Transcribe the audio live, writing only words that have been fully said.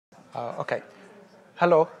Okay.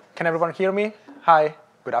 Hello. Can everyone hear me? Hi.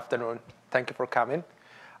 Good afternoon. Thank you for coming.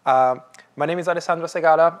 My name is Alessandro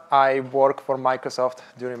Segala. I work for Microsoft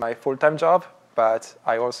during my full-time job, but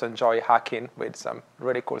I also enjoy hacking with some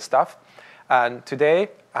really cool stuff. And today,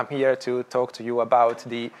 I'm here to talk to you about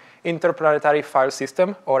the Inter-Planetary File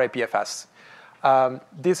System, or IPFS.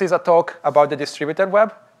 This is a talk about the distributed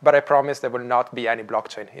web, but I promise there will not be any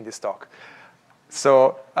blockchain in this talk.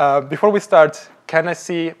 So before we start, can I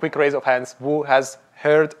see a quick raise of hands who has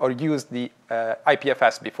heard or used the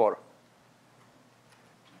IPFS before?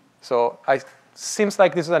 So it seems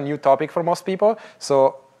like this is a new topic for most people.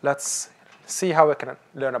 So let's see how we can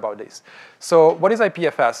learn about this. So what is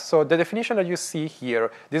IPFS? So the definition that you see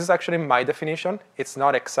here, this is actually my definition. It's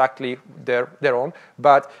not exactly their own,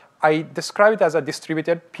 but I describe it as a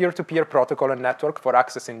distributed peer-to-peer protocol and network for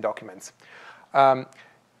accessing documents.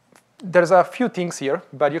 There's a few things here,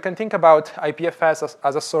 but you can think about IPFS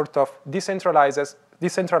as a sort of decentralized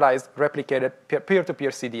replicated peer-to-peer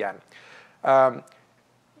CDN.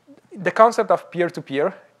 The concept of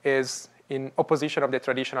peer-to-peer is in opposition of the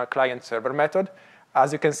traditional client-server method.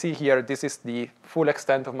 As you can see here, this is the full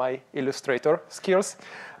extent of my Illustrator skills.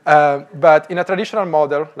 But in a traditional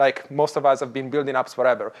model, like most of us have been building apps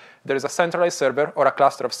forever, there is a centralized server or a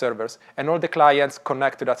cluster of servers, and all the clients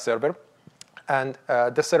connect to that server. And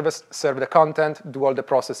the servers serve the content, do all the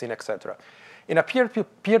processing, etc. In a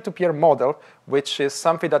peer-to-peer model, which is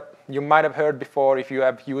something that you might have heard before if you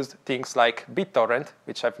have used things like BitTorrent,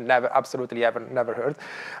 which I've never heard.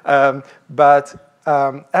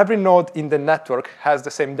 Every node in the network has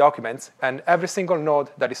the same documents, and every single node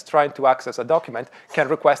that is trying to access a document can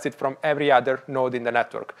request it from every other node in the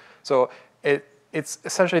network. So it's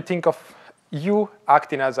essentially think of you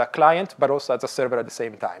acting as a client, but also as a server at the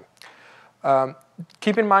same time.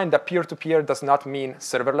 Keep in mind that peer-to-peer does not mean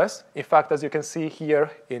serverless. In fact, as you can see here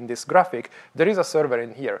in this graphic, there is a server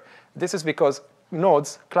in here. This is because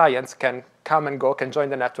nodes, clients, can come and go, can join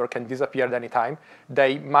the network, and disappear at any time.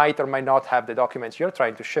 They might or might not have the documents you're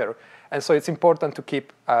trying to share. And so it's important to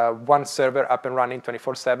keep one server up and running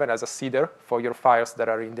 24/7 as a seeder for your files that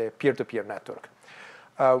are in the peer-to-peer network.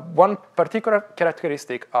 One particular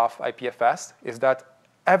characteristic of IPFS is that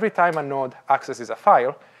every time a node accesses a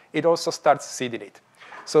file, it also starts seeding it.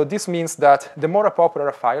 So this means that the more popular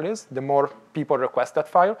a file is, the more people request that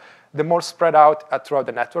file, the more spread out throughout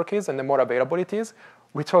the network is, and the more available it is,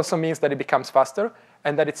 which also means that it becomes faster,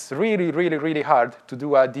 and that it's really, really, really hard to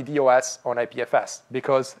do a DDoS on IPFS,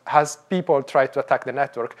 because as people try to attack the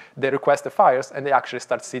network, they request the files, and they actually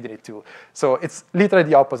start seeding it too. So it's literally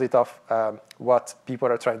the opposite of what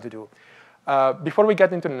people are trying to do. Before we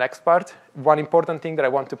get into the next part, one important thing that I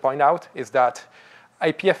want to point out is that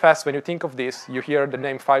IPFS, when you think of this, you hear the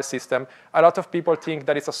name file system. A lot of people think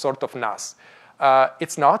that it's a sort of NAS.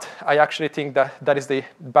 It's not. I actually think that is the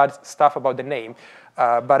bad stuff about the name.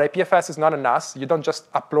 But IPFS is not a NAS. You don't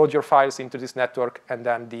just upload your files into this network, and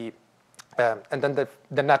then the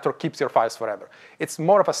network keeps your files forever. It's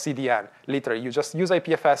more of a CDN, literally. You just use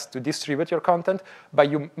IPFS to distribute your content, but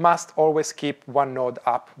you must always keep one node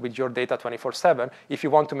up with your data 24/7 if you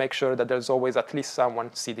want to make sure that there's always at least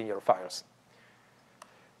someone seeding your files.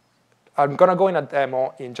 I'm going to go in a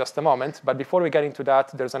demo in just a moment, but before we get into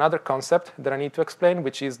that, there's another concept that I need to explain,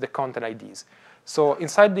 which is the content IDs. So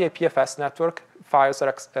inside the IPFS network, files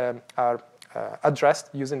are addressed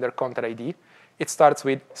using their content ID. It starts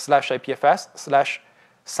with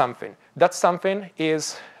 /IPFS/something. That something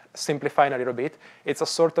is, simplifying a little bit, it's a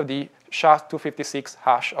sort of the SHA-256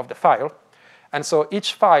 hash of the file. And so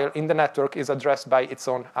each file in the network is addressed by its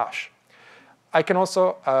own hash. I can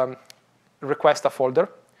also request a folder.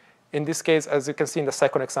 In this case, as you can see in the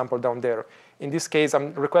second example down there, in this case,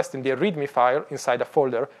 I'm requesting the README file inside a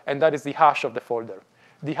folder, and that is the hash of the folder.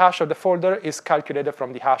 The hash of the folder is calculated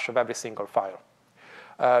from the hash of every single file.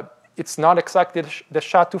 It's not exactly the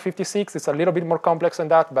SHA-256. It's a little bit more complex than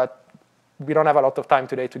that, but we don't have a lot of time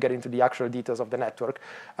today to get into the actual details of the network.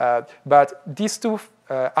 But these two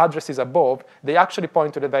addresses above, they actually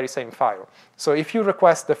point to the very same file. So if you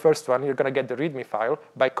request the first one, you're going to get the README file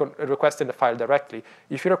by requesting the file directly.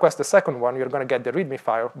 If you request the second one, you're going to get the README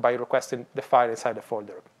file by requesting the file inside the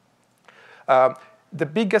folder. The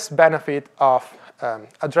biggest benefit of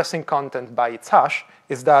addressing content by its hash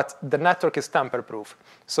is that the network is tamper-proof.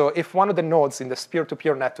 So if one of the nodes in this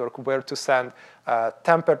peer-to-peer network were to send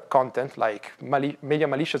tampered content, like maybe a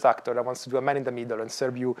malicious actor that wants to do a man-in-the-middle and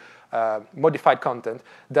serve you modified content,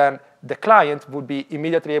 then the client would be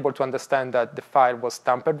immediately able to understand that the file was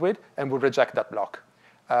tampered with and would reject that block.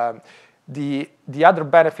 The other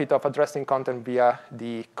benefit of addressing content via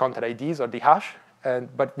the content IDs or the hash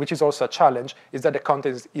but which is also a challenge, is that the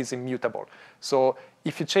content is immutable. So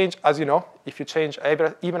if you change, as you know, if you change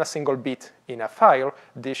even a single bit in a file,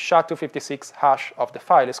 the SHA-256 hash of the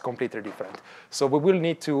file is completely different. So we will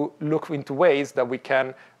need to look into ways that we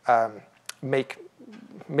can make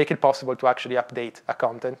it possible to actually update a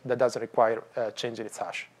content that doesn't require changing its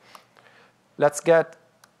hash. Let's get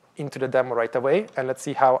into the demo right away, and let's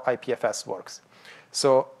see how IPFS works.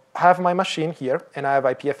 So I have my machine here, and I have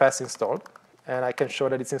IPFS installed. And I can show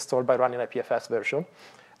that it's installed by running IPFS version.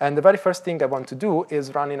 And the very first thing I want to do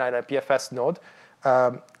is running an IPFS node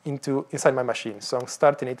inside my machine. So I'm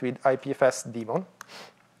starting it with IPFS daemon.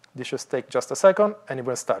 This should take just a second, and it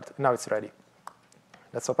will start. Now it's ready.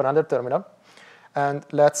 Let's open another terminal, and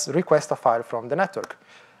let's request a file from the network.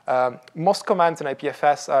 Most commands in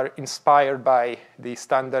IPFS are inspired by the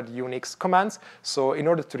standard Unix commands. So in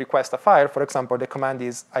order to request a file, for example, the command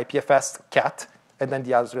is IPFS cat, and then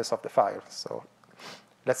the address of the file. So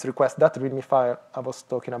let's request that README file I was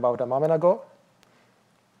talking about a moment ago.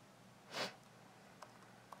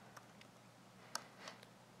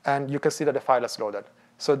 And you can see that the file is loaded.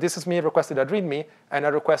 So this is me requested a README, and I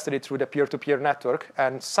requested it through the peer-to-peer network.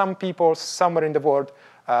 And some people somewhere in the world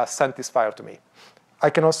sent this file to me.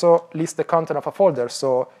 I can also list the content of a folder.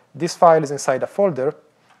 So this file is inside a folder.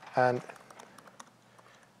 And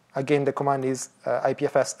again, the command is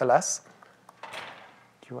IPFS ls.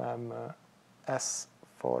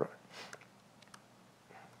 S4.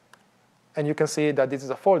 And you can see that this is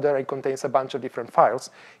a folder and contains a bunch of different files.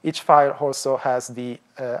 Each file also has the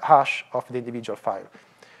hash of the individual file.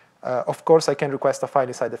 Of course, I can request a file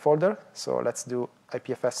inside the folder. So let's do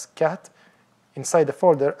IPFS cat. Inside the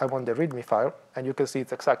folder, I want the README file. And you can see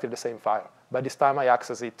it's exactly the same file. But this time, I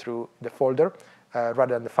access it through the folder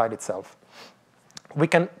rather than the file itself. We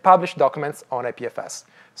can publish documents on IPFS.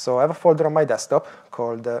 So I have a folder on my desktop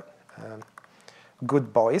called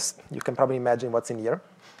Good Boys. You can probably imagine what's in here.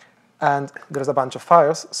 And there's a bunch of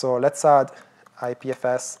files. So let's add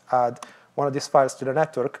IPFS add one of these files to the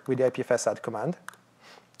network with the IPFS add command.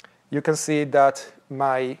 You can see that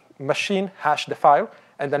my machine hashed the file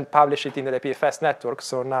and then published it in the IPFS network.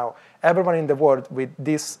 So now everyone in the world with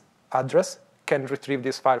this address can retrieve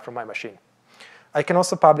this file from my machine. I can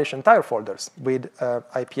also publish entire folders with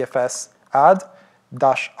IPFS add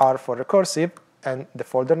 -r for recursive and the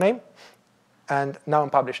folder name. And now I'm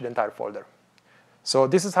publishing the entire folder. So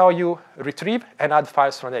this is how you retrieve and add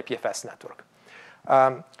files from the IPFS network.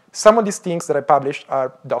 Some of these things that I published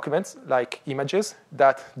are documents, like images,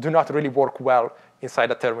 that do not really work well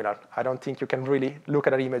inside a terminal. I don't think you can really look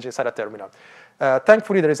at an image inside a terminal.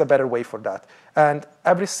 Thankfully, there is a better way for that. And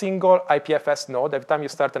every single IPFS node, every time you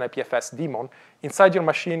start an IPFS daemon, inside your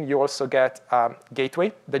machine, you also get a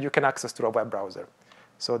gateway that you can access through a web browser.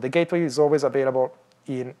 So the gateway is always available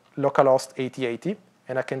in localhost 8080.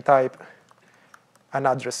 And I can type an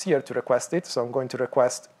address here to request it. So I'm going to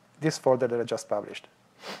request this folder that I just published.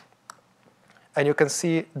 And you can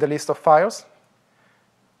see the list of files.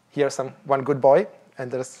 Here's one good boy,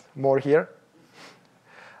 and there's more here.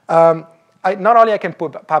 Not only I can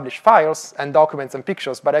publish files and documents and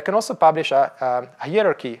pictures, but I can also publish a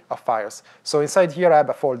hierarchy of files. So inside here, I have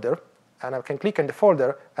a folder, and I can click on the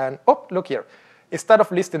folder, and oh, look here. Instead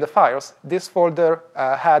of listing the files, this folder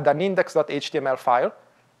had an index.html file,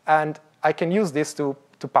 and I can use this to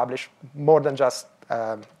publish more than just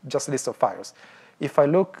a list of files. If I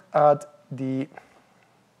look at the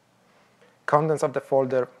contents of the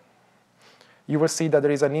folder, you will see that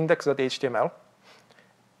there is an index.html.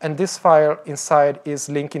 And this file inside is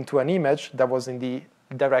linking to an image that was in the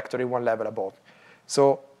directory one level above.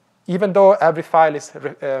 So even though every file is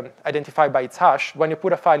identified by its hash, when you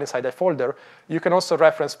put a file inside a folder, you can also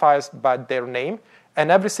reference files by their name.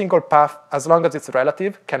 And every single path, as long as it's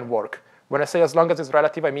relative, can work. When I say as long as it's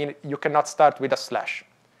relative, I mean you cannot start with a slash.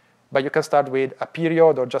 But you can start with a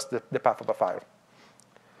period or just the path of a file.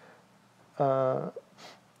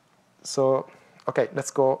 So, OK, let's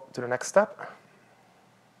go to the next step.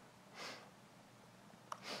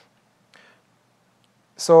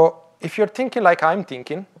 So if you're thinking like I'm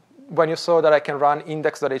thinking, when you saw that I can run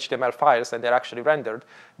index.html files and they're actually rendered,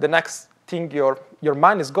 the next thing your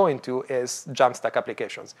mind is going to is JAMstack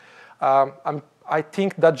applications. I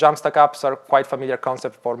think that JAMstack apps are quite familiar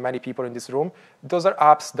concept for many people in this room. Those are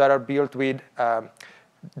apps that are built with,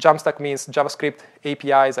 JAMstack means JavaScript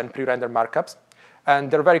APIs and pre-rendered markups.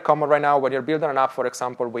 And they're very common right now when you're building an app, for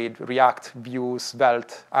example, with React, Vue,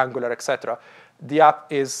 Svelte, Angular, etc. The app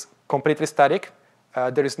is completely static.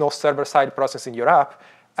 There is no server-side processing your app.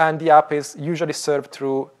 And the app is usually served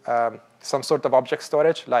through some sort of object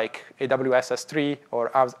storage, like AWS S3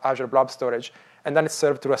 or Azure Blob Storage. And then it's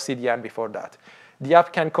served through a CDN before that. the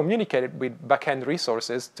app can communicate with backend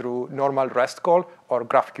resources through normal REST call or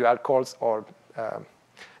GraphQL calls or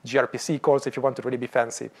gRPC calls if you want to really be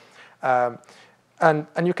fancy. And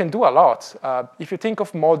you can do a lot. If you think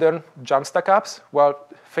of modern JAMstack apps, well,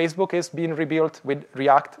 Facebook is being rebuilt with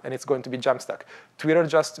React, and it's going to be JAMstack. Twitter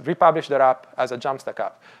just republished their app as a JAMstack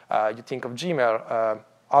app. You think of Gmail,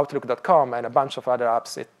 Outlook.com, and a bunch of other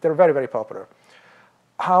apps. They're very, very popular.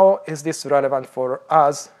 How is this relevant for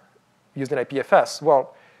us using IPFS?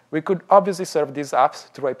 Well, we could obviously serve these apps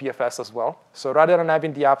through IPFS as well. So rather than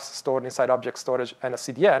having the apps stored inside object storage and a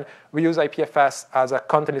CDN, we use IPFS as a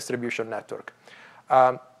content distribution network.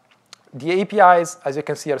 The APIs, as you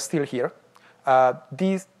can see, are still here.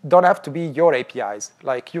 These don't have to be your APIs.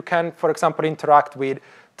 Like you can, for example, interact with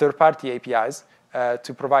third-party APIs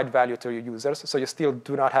to provide value to your users, so you still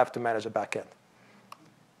do not have to manage a backend.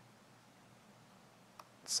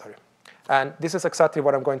 Sorry. And this is exactly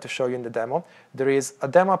what I'm going to show you in the demo. There is a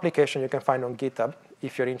demo application you can find on GitHub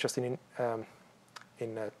if you're interested in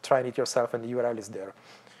trying it yourself, and the URL is there.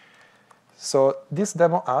 So this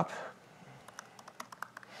demo app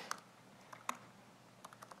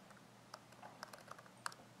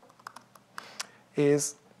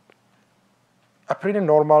is a pretty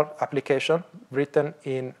normal application written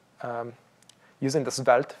in using the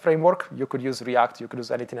Svelte framework. You could use React, you could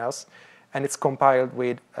use anything else, and it's compiled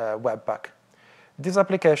with Webpack. This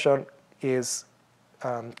application is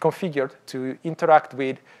configured to interact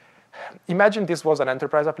with, imagine this was an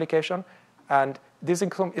enterprise application, and this is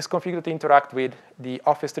configured to interact with the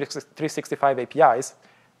Office 365 APIs,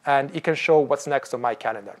 and it can show what's next on my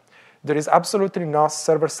calendar. There is absolutely no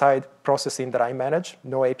server-side processing that I manage,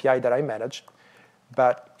 no API that I manage.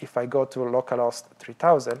 But if I go to localhost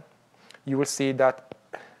 3000, you will see that,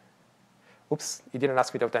 oops, it didn't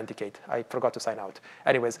ask me to authenticate. I forgot to sign out.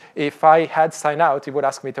 Anyways, if I had signed out, it would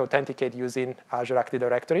ask me to authenticate using Azure Active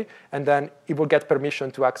Directory, and then it will get permission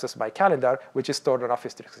to access my calendar, which is stored on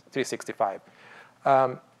Office 365.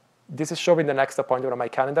 This is showing the next appointment on my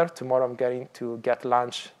calendar. Tomorrow I'm going to get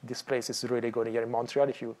lunch. This place is really good here in Montreal.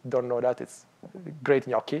 If you don't know that, it's great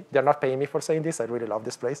gnocchi. They're not paying me for saying this. I really love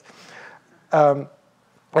this place. And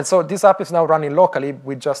so this app is now running locally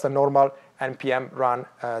with just a normal npm run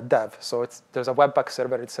dev. So there's a Webpack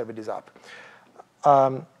server that's serving this app.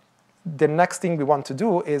 The next thing we want to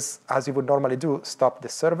do is, as you would normally do, stop the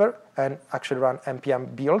server and actually run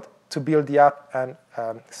npm build to build the app and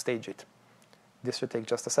stage it. This should take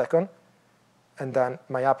just a second. And then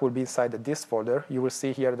my app will be inside the dist folder. You will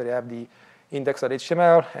see here that I have the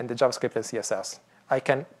index.html and the JavaScript and CSS. I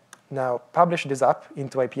can now publish this app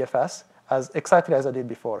into IPFS exactly as I did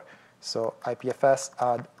before. So IPFS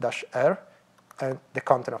add -r and the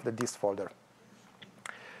content of the dist folder.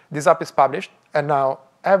 This app is published, and now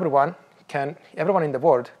everyone in the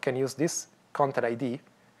world can use this content ID,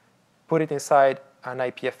 put it inside an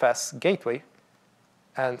IPFS gateway,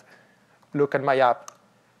 and look at my app,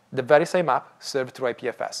 the very same app served through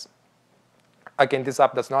IPFS. Again, this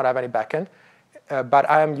app does not have any backend, but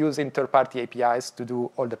I am using third-party APIs to do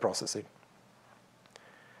all the processing.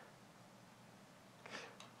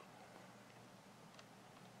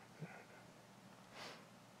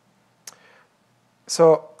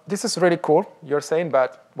 So this is really cool, you're saying,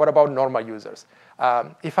 but what about normal users?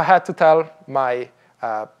 If I had to tell my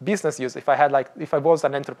business use, if I was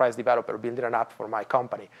an enterprise developer building an app for my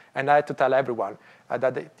company, and I had to tell everyone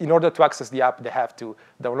that in order to access the app, they have to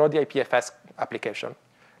download the IPFS application,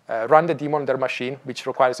 run the daemon on their machine, which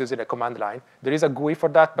requires using a command line. There is a GUI for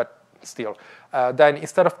that, but still. Then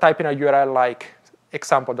instead of typing a URL like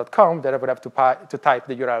example.com, then I would have to type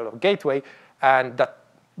the URL of gateway and that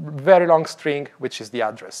very long string, which is the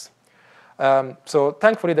address. So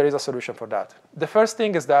thankfully, there is a solution for that. The first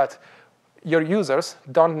thing is that your users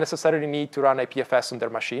don't necessarily need to run IPFS on their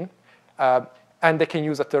machine, and they can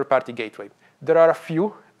use a third-party gateway. There are a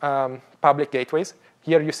few public gateways.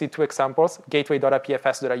 Here you see two examples,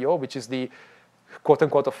 gateway.ipfs.io, which is the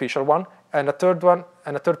quote-unquote official one, and a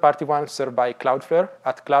third-party one served by Cloudflare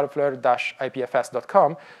at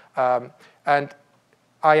cloudflare-ipfs.com. And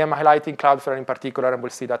I am highlighting Cloudflare in particular, and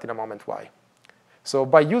we'll see that in a moment why. So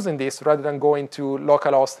by using this, rather than going to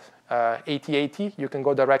localhost 8080, you can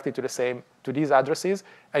go directly to these addresses,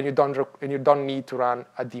 and you don't need to run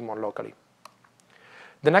a daemon locally.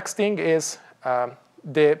 The next thing is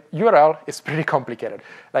the URL is pretty complicated.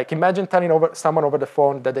 Like imagine telling someone over the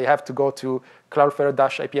phone that they have to go to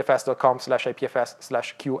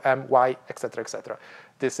cloudflare-ipfs.com/ipfs/qmy, etc., etc.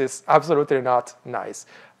 This is absolutely not nice.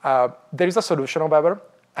 There is a solution, however,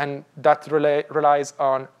 and that relies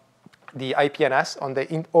on the IPNS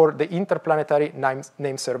or the Inter-Planetary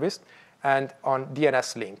Name Service and on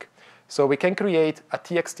DNS link. So we can create a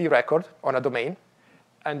txt record on a domain,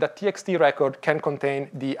 and that txt record can contain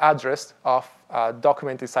the address of a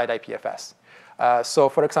document inside IPFS. So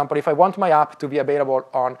for example, if I want my app to be available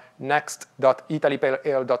on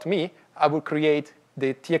next.italypaleale.me, I will create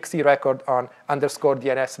the txt record on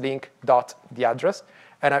 _DNS link dot the address,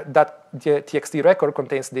 and that txt record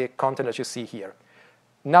contains the content that you see here.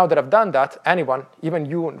 Now that I've done that, anyone, even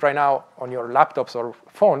you right now on your laptops or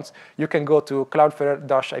phones, you can go to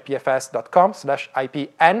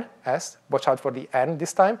cloudflare-ipfs.com/IPNS, watch out for the N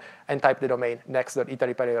this time, and type the domain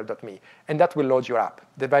next.italypaleale.me, and that will load your app,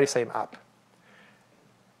 the very same app.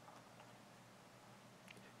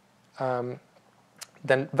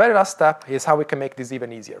 Then very last step is how we can make this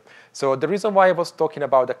even easier. So the reason why I was talking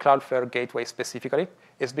about the Cloudflare gateway specifically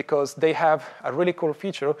is because they have a really cool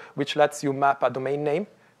feature which lets you map a domain name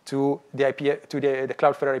to the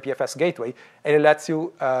Cloudflare IPFS gateway, and it lets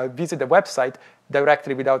you visit the website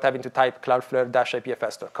directly without having to type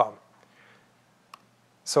cloudflare-ipfs.com.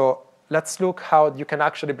 So let's look how you can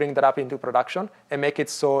actually bring that up into production and make it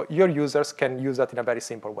so your users can use that in a very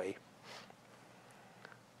simple way.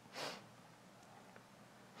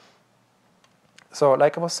 So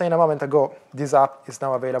like I was saying a moment ago, this app is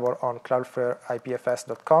now available on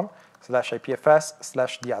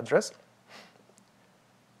cloudflare-ipfs.com/IPFS/the address.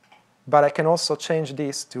 But I can also change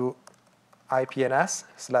this to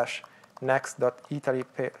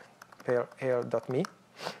IPNS/next.italypaleale.me,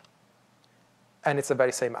 and it's the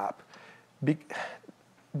very same app.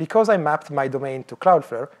 Because I mapped my domain to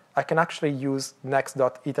Cloudflare, I can actually use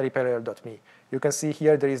next.italypaleale.me. You can see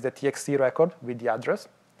here there is the txt record with the address.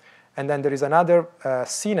 And then there is another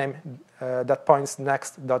CNAME that points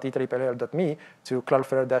next.italypaleale.me to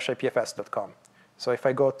cloudflare-ipfs.com. So if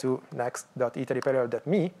I go to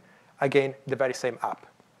next.italypaleale.me, again, the very same app.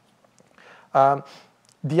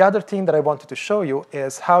 The other thing that I wanted to show you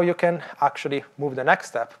is how you can actually move the next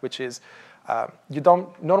step, which is you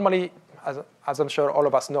don't normally, as I'm sure all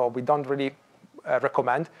of us know, we don't really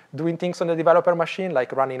recommend doing things on the developer machine,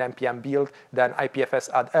 like running npm build, then IPFS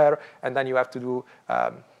add error, and then you have to do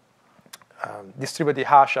distribute the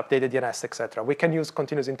hash, update the DNS, etc. We can use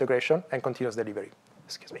continuous integration and continuous delivery.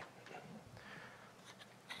 Excuse me.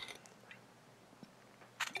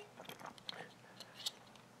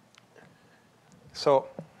 So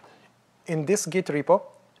in this Git repo,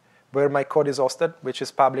 where my code is hosted, which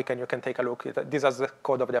is public, and you can take a look at this as the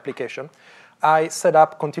code of the application, I set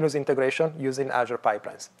up continuous integration using Azure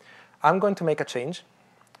Pipelines. I'm going to make a change,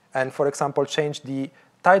 and for example, change the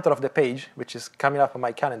title of the page, which is coming up on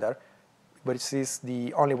my calendar, which is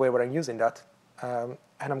the only way where I'm using that. And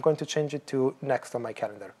I'm going to change it to next on my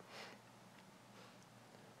calendar.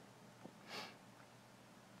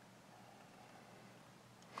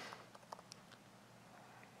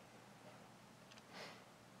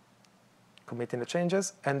 Committing the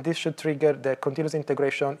changes. And this should trigger the continuous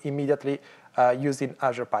integration immediately using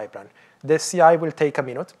Azure Pipeline. The CI will take a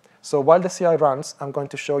minute. So while the CI runs, I'm going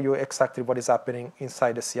to show you exactly what is happening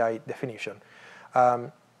inside the CI definition.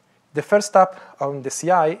 The first step on the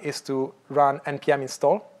CI is to run npm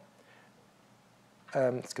install,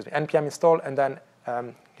 npm install, and then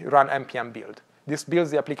run npm build. This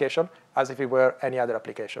builds the application as if it were any other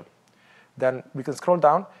application. Then we can scroll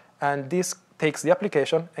down, and this takes the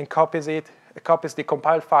application and copies the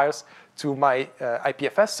compiled files to my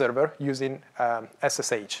IPFS server using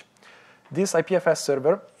SSH. This IPFS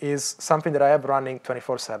server is something that I have running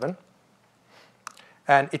 24/7.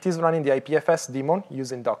 And it is running the IPFS daemon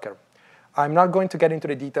using Docker. I'm not going to get into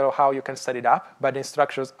the detail of how you can set it up, but the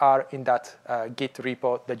instructions are in that Git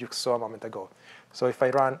repo that you saw a moment ago. So if I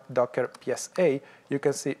run docker psa, you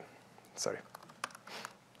can see,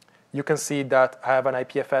 you can see that I have an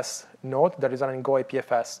IPFS node that is running Go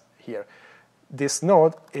IPFS here. This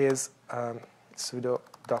node is sudo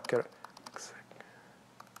docker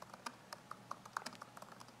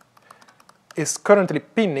is currently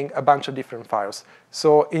pinning a bunch of different files.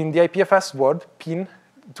 So in the IPFS world,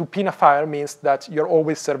 to pin a file means that you're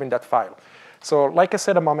always serving that file. So like I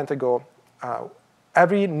said a moment ago,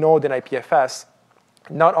 every node in IPFS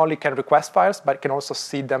not only can request files, but can also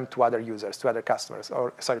seed them to other users, to other customers,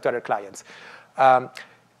 or sorry, to other clients.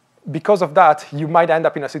 Because of that, you might end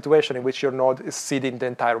up in a situation in which your node is seeding the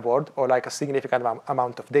entire world, or like a significant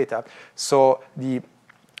amount of data. So the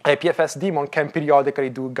IPFS daemon can periodically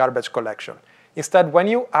do garbage collection. Instead, when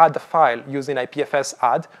you add a file using IPFS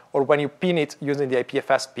add, or when you pin it using the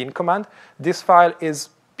IPFS pin command, this file is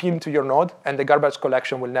pinned to your node, and the garbage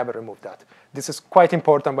collection will never remove that. This is quite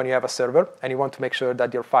important when you have a server, and you want to make sure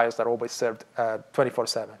that your files are always served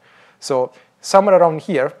 24/7. So somewhere around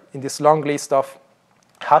here, in this long list of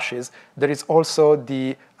hashes, there is also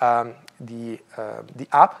the the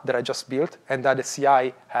app that I just built and that the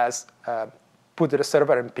CI has put to the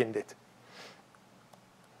server and pinned it.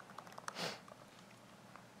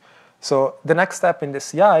 So the next step in the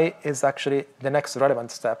CI is actually the next relevant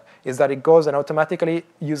step, is that it goes and automatically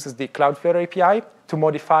uses the Cloudflare API to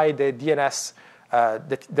modify the DNS,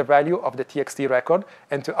 the value of the TXT record,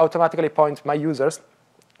 and to automatically point my users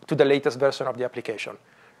to the latest version of the application.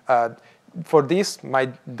 For this, my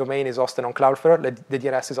domain is hosted on Cloudflare. The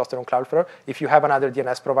DNS is hosted on Cloudflare. If you have another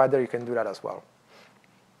DNS provider, you can do that as well.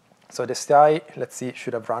 So the CI, let's see,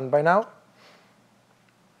 should have run by now.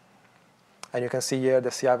 And you can see here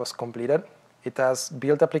the CI was completed. It has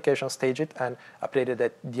built application, staged it, and updated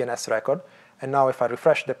the DNS record. And now if I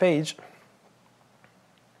refresh the page,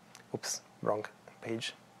 oops, wrong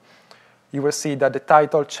page, you will see that the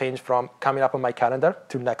title changed from coming up on my calendar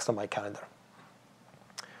to next on my calendar.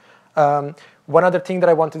 One other thing that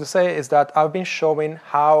I wanted to say is that I've been showing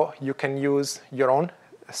how you can use your own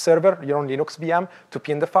server, your own Linux VM, to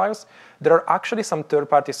pin the files. There are actually some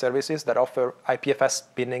third-party services that offer IPFS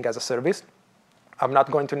pinning as a service. I'm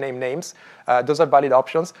not going to name names. Those are valid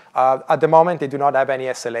options. At the moment, they do not have any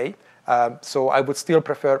SLA. So I would still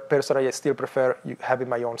prefer, personally, I still prefer having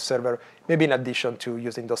my own server, maybe in addition to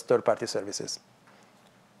using those third-party services.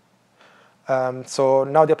 So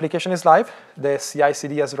now the application is live. The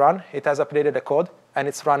CI/CD has run. It has updated the code, and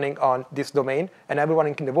it's running on this domain. And everyone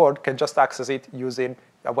in the world can just access it using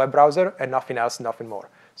a web browser and nothing else, nothing more.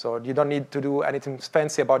 So you don't need to do anything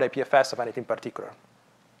fancy about IPFS or anything particular.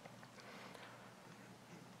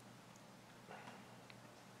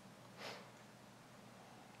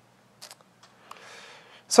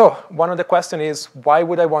 So one of the questions is, why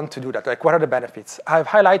would I want to do that? Like, what are the benefits? I've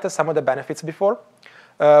highlighted some of the benefits before.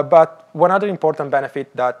 But one other important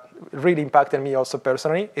benefit that really impacted me also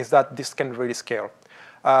personally is that this can really scale.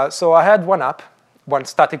 So I had one app, one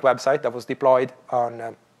static website that was deployed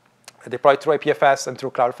through IPFS and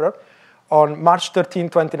through Cloudflare. On March 13,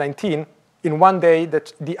 2019, in one day,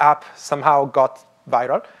 the app somehow got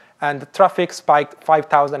viral, and the traffic spiked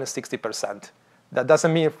 5,060%. That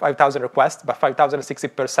doesn't mean 5,000 requests, but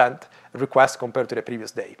 5,060% requests compared to the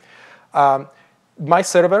previous day. My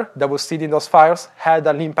server that was seeding those files had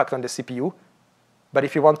an impact on the CPU. But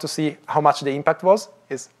if you want to see how much the impact was,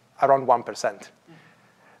 it's around 1%.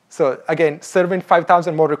 So again, serving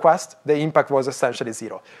 5,000 more requests, the impact was essentially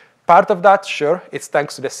zero. Part of that, sure, it's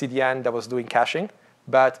thanks to the CDN that was doing caching.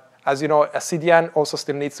 But as you know, a CDN also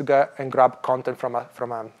still needs to go and grab content from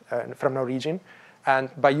an origin.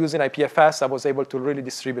 And by using IPFS, I was able to really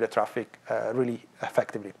distribute the traffic really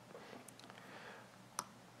effectively.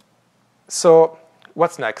 So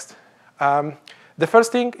what's next? The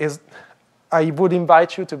first thing is I would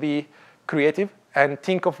invite you to be creative and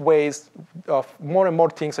think of ways of more and more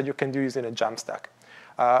things that you can do using a JAMstack.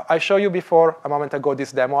 I showed you before, a moment ago,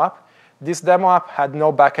 this demo app. This demo app had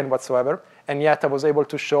no backend whatsoever, and yet I was able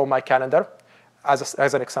to show my calendar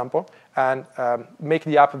as an example and make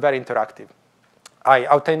the app very interactive. I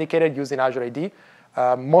authenticated using Azure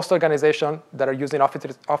AD. Most organizations that are using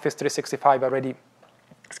Office 365 already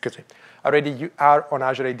are on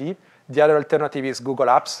Azure AD. The other alternative is Google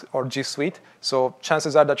Apps or G Suite. So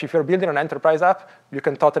chances are that if you're building an enterprise app, you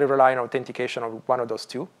can totally rely on authentication of one of those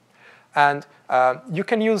two. And you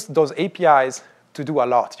can use those APIs to do a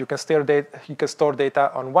lot. You can store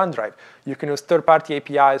data on OneDrive. You can use third-party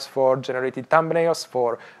APIs for generating thumbnails,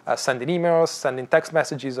 for sending emails, sending text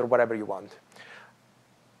messages, or whatever you want.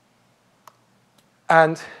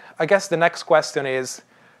 And I guess the next question is,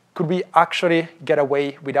 could we actually get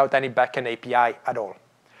away without any backend API at all?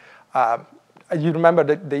 You remember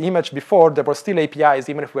the image before, there were still APIs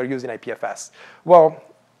even if we were using IPFS. Well,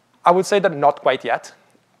 I would say that not quite yet.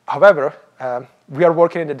 However, we are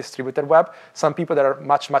working in the distributed web. Some people that are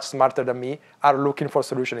much, much smarter than me are looking for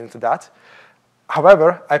solutions into that.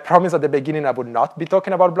 However, I promised at the beginning I would not be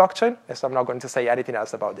talking about blockchain, and so I'm not going to say anything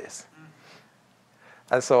else about this.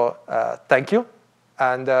 And so thank you.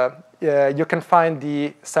 And you can find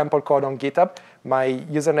the sample code on GitHub. My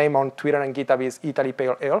username on Twitter and GitHub is Italy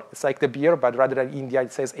Pale Ale. It's like the beer, but rather than India,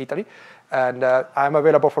 it says Italy. And I'm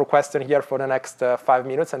available for questions here for the next 5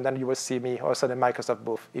 minutes, and then you will see me also at the Microsoft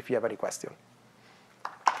booth if you have any question.